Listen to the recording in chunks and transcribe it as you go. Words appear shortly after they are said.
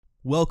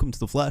Welcome to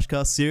the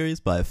Flashcast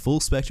series by Full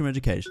Spectrum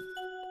Education.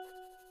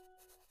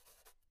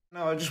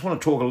 Now, I just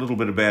want to talk a little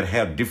bit about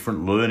how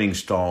different learning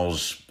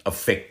styles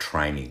affect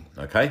training,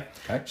 okay?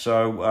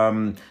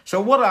 So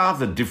what are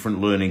the different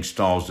learning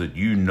styles that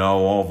you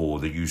know of or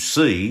that you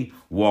see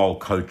while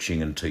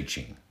coaching and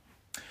teaching?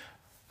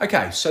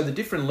 Okay, so the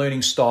different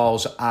learning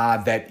styles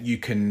are that you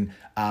can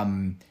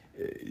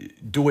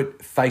do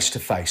it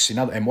face-to-face.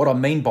 And what I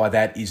mean by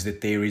that is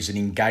that there is an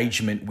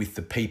engagement with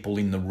the people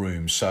in the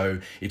room. So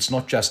it's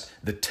not just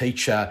the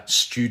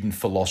teacher-student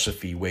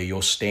philosophy where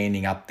you're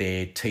standing up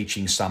there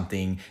teaching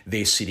something,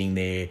 they're sitting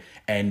there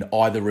and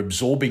either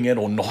absorbing it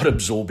or not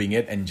absorbing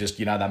it and just,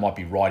 they might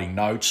be writing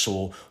notes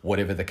or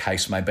whatever the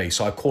case may be.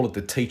 So I call it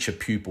the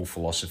teacher-pupil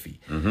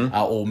philosophy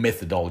or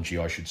methodology,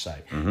 I should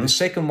say. The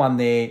second one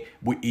there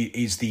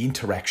is the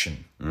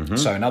interaction.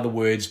 So in other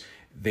words,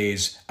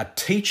 there's a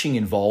teaching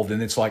involved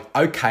and it's like,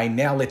 okay,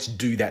 now let's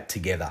do that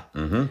together.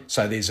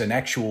 So there's an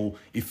actual,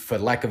 if for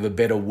lack of a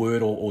better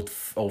word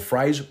or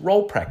phrase,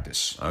 role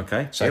practice.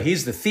 Okay. So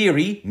here's the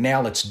theory,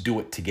 now let's do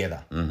it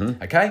together.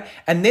 Okay.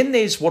 And then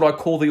there's what I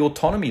call the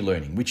autonomy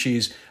learning, which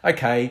is,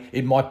 okay,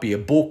 it might be a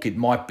book, it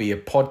might be a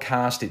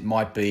podcast, it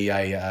might be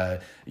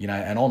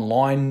an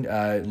online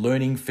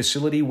learning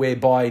facility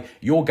whereby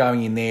you're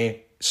going in there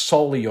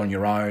solely on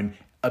your own,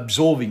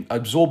 absorbing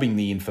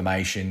the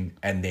information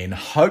and then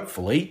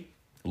hopefully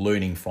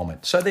learning from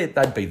it. So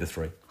that'd be the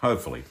three.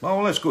 Hopefully.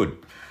 Well, that's good.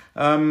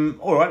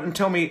 All right, and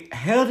tell me,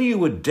 how do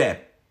you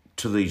adapt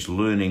to these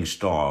learning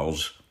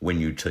styles when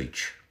you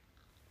teach?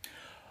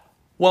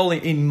 Well,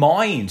 in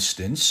my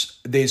instance,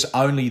 there's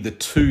only the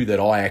two that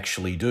I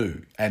actually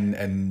do.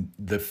 And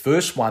the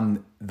first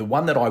one, the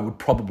one that I would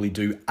probably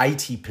do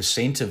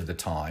 80% of the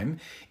time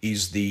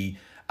is the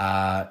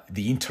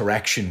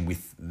interaction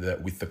with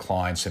the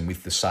clients and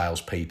with the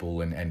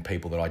salespeople and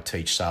people that I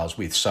teach sales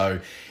with. So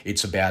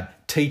it's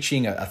about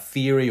teaching a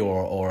theory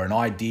or an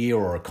idea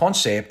or a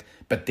concept,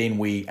 but then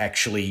we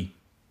actually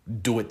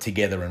do it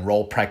together and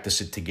role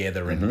practice it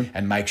together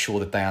and make sure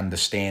that they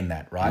understand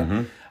that,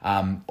 right?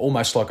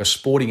 Almost like a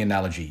sporting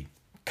analogy.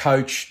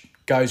 Coach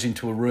goes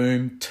into a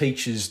room,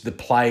 teaches the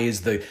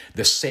players the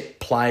set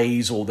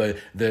plays or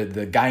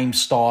the game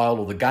style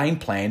or the game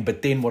plan,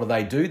 but then what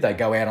do? They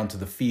go out onto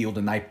the field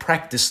and they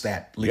practice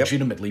that,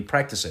 legitimately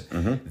practice it.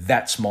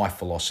 That's my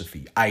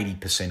philosophy,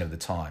 80% of the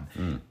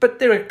time. But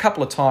there are a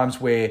couple of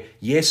times where,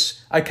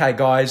 yes, okay,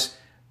 guys,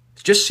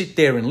 just sit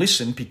there and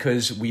listen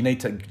because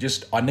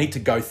I need to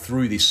go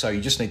through this, so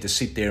you just need to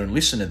sit there and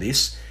listen to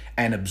this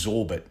and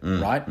absorb it,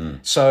 right?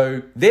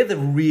 So they're the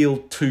real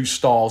two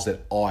styles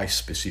that I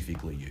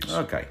specifically use.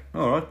 Okay,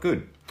 all right,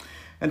 good.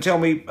 And tell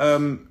me,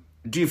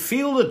 do you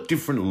feel that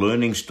different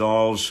learning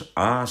styles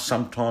are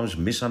sometimes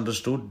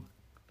misunderstood?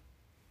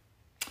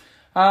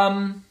 I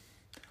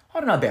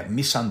don't know about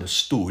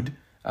misunderstood.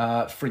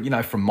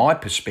 From my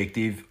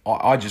perspective,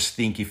 I just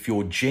think if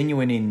you're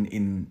genuine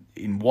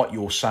in what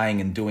you're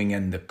saying and doing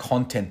and the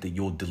content that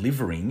you're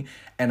delivering,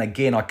 and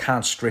again, I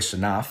can't stress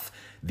enough,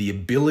 the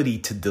ability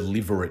to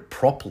deliver it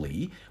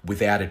properly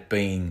without it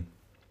being,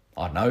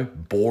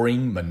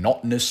 boring,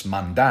 monotonous,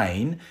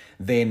 mundane,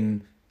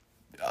 then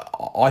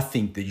I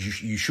think that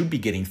you should be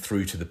getting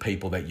through to the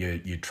people that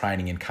you're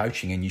training and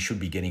coaching, and you should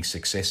be getting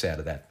success out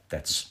of that.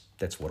 That's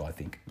what I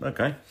think.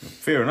 Okay,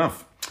 fair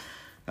enough.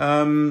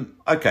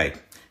 Okay,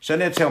 so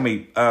now tell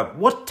me,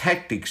 what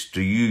tactics do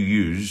you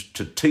use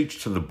to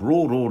teach to the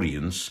broad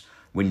audience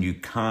when you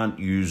can't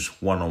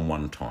use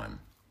one-on-one time?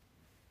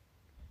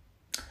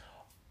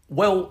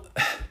 Well,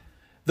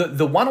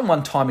 the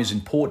one-on-one time is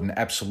important,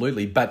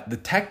 absolutely, but the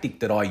tactic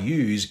that I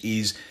use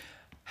is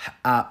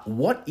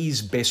what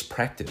is best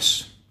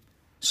practice?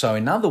 So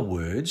in other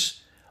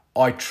words,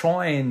 I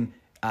try and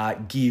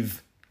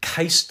give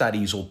case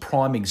studies or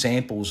prime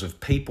examples of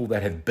people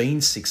that have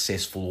been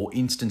successful or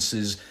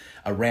instances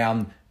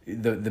around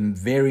the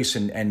various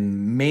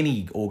and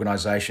many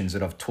organizations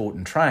that I've taught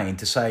and trained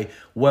to say,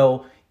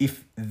 well,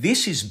 if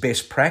this is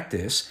best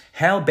practice,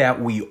 how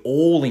about we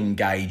all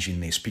engage in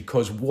this?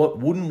 Because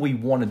wouldn't we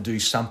want to do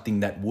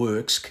something that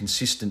works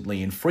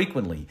consistently and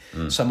frequently?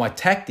 So my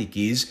tactic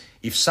is,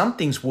 if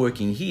something's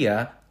working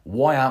here,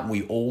 why aren't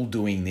we all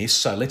doing this?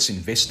 So let's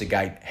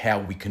investigate how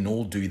we can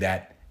all do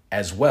that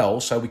as well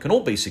so we can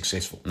all be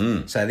successful.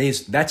 So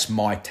that's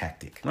my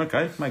tactic.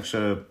 Okay, makes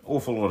an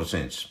awful lot of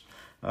sense.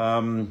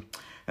 And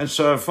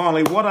so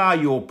finally, what are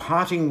your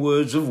parting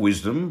words of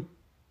wisdom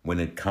when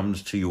it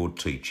comes to your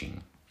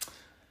teaching?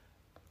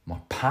 My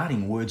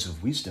parting words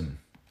of wisdom.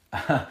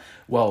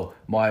 Well,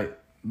 my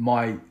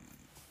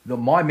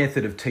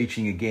method of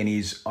teaching again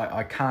is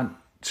I can't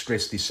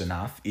stress this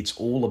enough. It's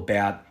all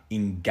about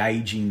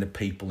engaging the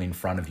people in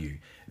front of you.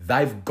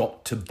 They've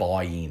got to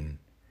buy in.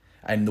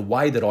 And the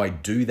way that I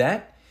do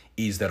that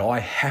is that I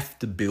have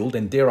to build,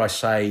 and dare I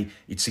say,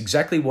 it's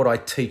exactly what I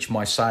teach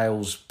my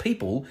sales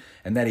people,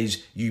 and that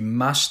is you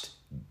must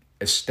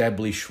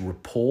establish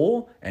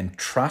rapport and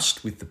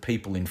trust with the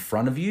people in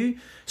front of you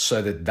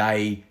so that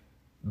they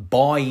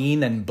buy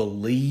in and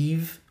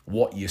believe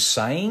what you're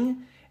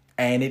saying.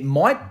 And it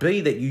might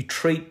be that you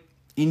treat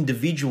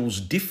individuals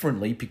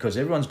differently because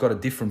everyone's got a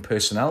different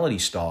personality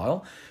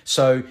style.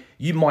 So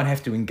you might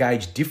have to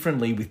engage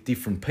differently with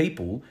different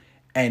people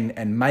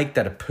and make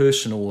that a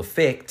personal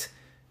effect.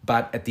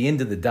 But at the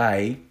end of the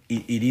day,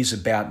 it is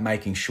about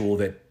making sure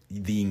that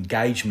the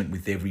engagement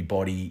with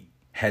everybody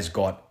has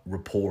got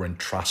rapport and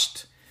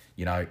trust,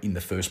 in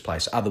the first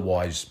place.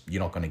 Otherwise,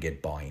 you're not going to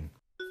get buy-in.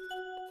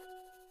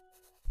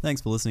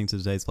 Thanks for listening to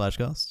today's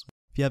Flashcast.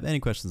 If you have any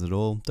questions at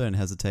all, don't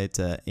hesitate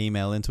to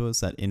email into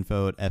us at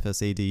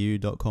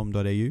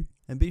info@fsedu.com.au,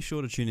 and be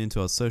sure to tune into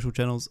our social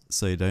channels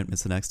so you don't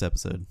miss the next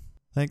episode.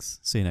 Thanks,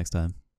 see you next time.